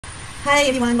Hi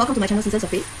everyone, welcome to my channel Seasons of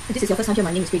Faith. If this is your first time here,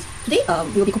 my name is Grace. Today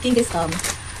we will be cooking this Zhong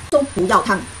Bu Yao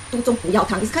Tang. Zhong Bu Yao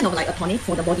Tang. It's kind of like a tonic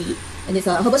for the body, and this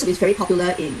herbal soup is very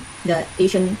popular in the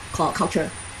Asian culture.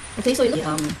 Okay, so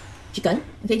chicken.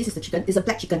 Okay, this is the chicken. It's a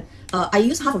black chicken. I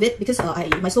use half of it because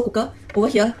my slow cooker over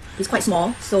here is quite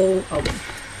small. So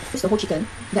use the whole chicken,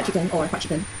 black chicken or white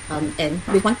chicken, and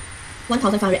with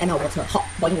 1,500 ml water, hot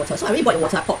boiling water. So I already boiled the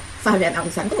water. I poured 500 ml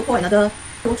inside. I'm going to pour another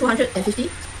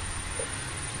 250.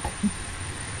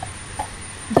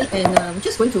 Okay, and I'm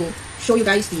just going to show you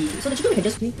guys so the chicken we can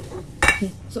just okay.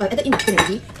 So I added in the chicken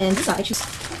already, and these are actually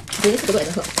let's take a look at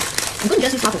the herb. I'm going to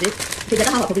just use half of it. Okay, the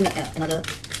other half I'll probably make another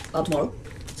tomorrow.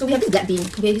 So we have this black bean.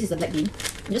 Okay, this is the black bean.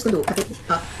 I'm just going to cut it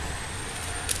up.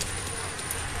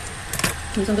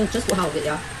 Okay, so I'm going to just put half of it,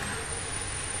 yeah.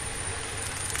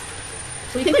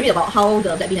 So you can read about how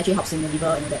the black bean actually helps in the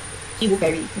liver and all that.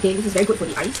 Berry. Okay, this is very good for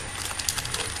the eyes.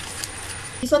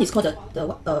 This one is called the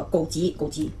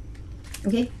goji.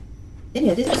 Okay, then you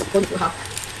have this. Just going to put half.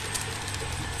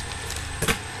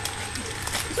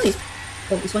 This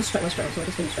one is this one stripe, so I'm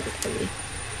just going to stripe it away.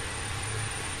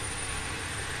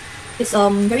 It's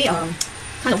very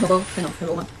kind of herbal kind of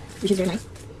aroma, which is very nice.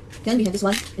 Then we have this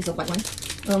one. It's a white one.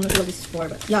 Not sure what this is for,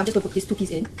 but yeah, I'm just going to put these two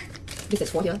pieces in. This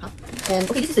is 4 here. And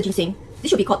okay, this is the ginseng.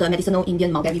 This should be called the medicinal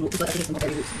Indian mulberry root, because I think it's the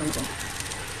mulberry roots.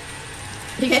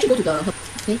 Okay, you can actually go to the herb.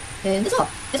 Okay, and that's all.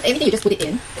 That's everything. You just put it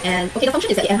in, and okay, the function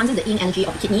is that it enhances the yin energy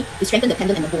of the kidney. It strengthens the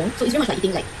tendon and the bone. So it's very much like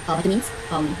eating like vitamins.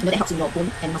 That helps in your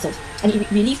bone and muscles, and it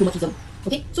relieves rheumatism.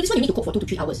 Okay, so this one you need to cook for 2 to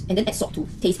 3 hours, and then add salt to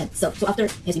taste and serve. So after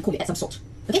it has been cooked, you add some salt.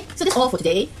 Okay, so that's all for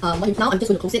today. Now I'm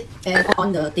just going to close it and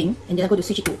on the thing, and then I'm going to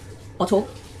switch it to auto.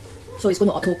 So it's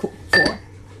going to auto cook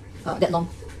for that long.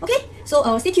 Okay,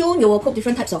 so stay tuned. We will cook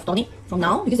different types of tonic from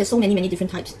now because there's so many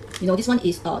different types. You know, this one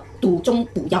is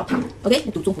Zhong Bu Yao Tang. Okay,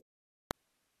 Zhong Bu.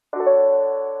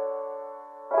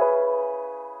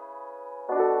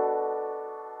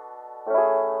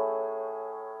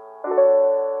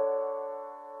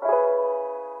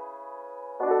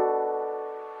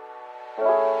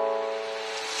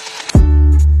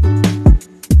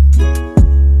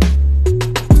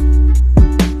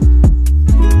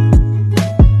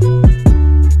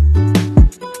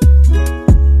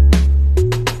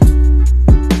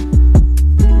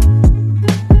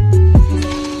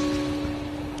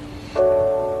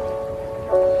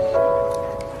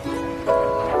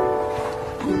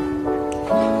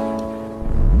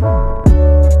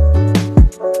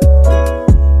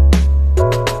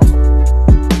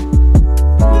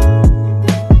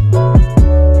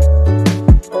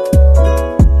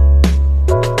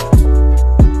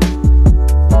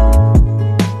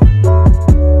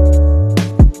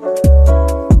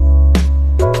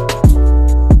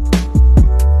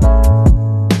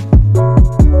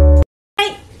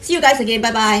 See you guys again.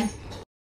 Bye bye.